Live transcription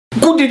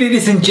Good day,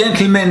 ladies and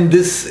gentlemen.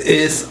 This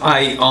is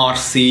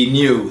IRC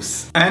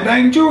News, and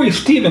I'm Joey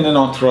Stephen, an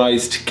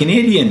authorized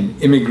Canadian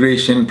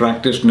immigration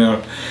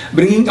practitioner,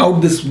 bringing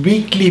out this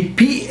weekly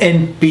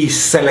PNP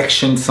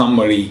selection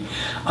summary.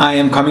 I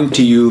am coming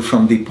to you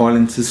from the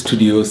Polinsys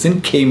Studios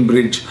in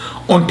Cambridge,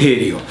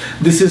 Ontario.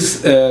 This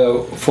is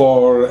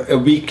for a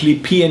weekly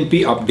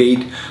PNP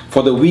update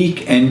for the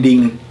week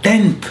ending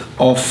 10th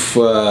of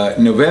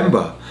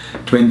November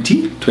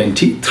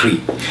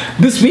 2023.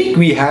 This week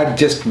we had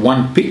just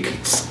one pick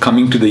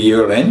coming to the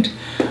year end,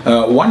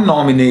 one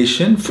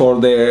nomination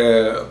for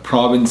the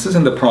provinces,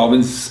 and the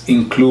province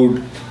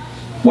include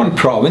one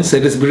province,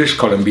 that is British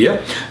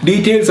Columbia.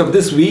 Details of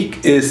this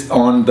week is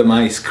on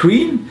my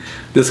screen,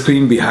 the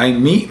screen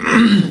behind me.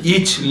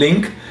 Each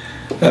link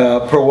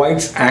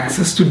provides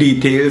access to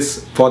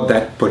details for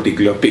that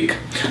particular pick.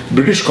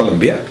 British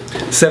Columbia,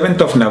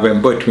 7th of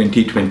November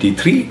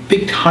 2023,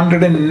 picked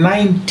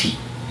 190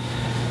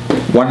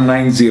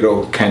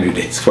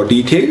 candidates. For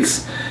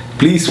details,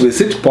 please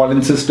visit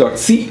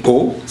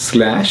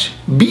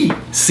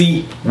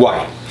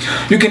polinsys.co/BCY.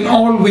 You can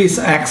always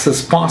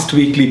access past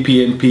weekly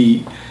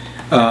PNP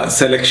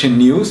selection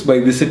news by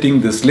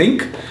visiting this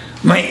link,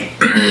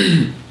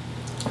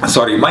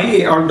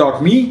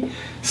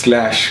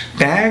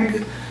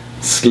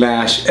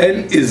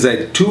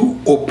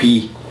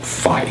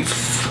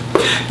 myar.me/tag/LZ2OP5.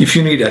 If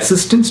you need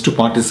assistance to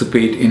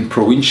participate in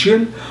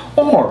provincial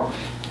or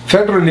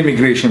federal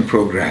immigration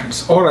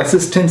programs or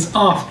assistance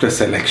after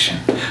selection,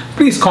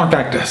 please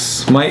contact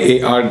us,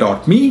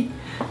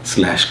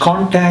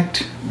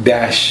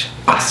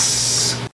 myar.me/contact-us.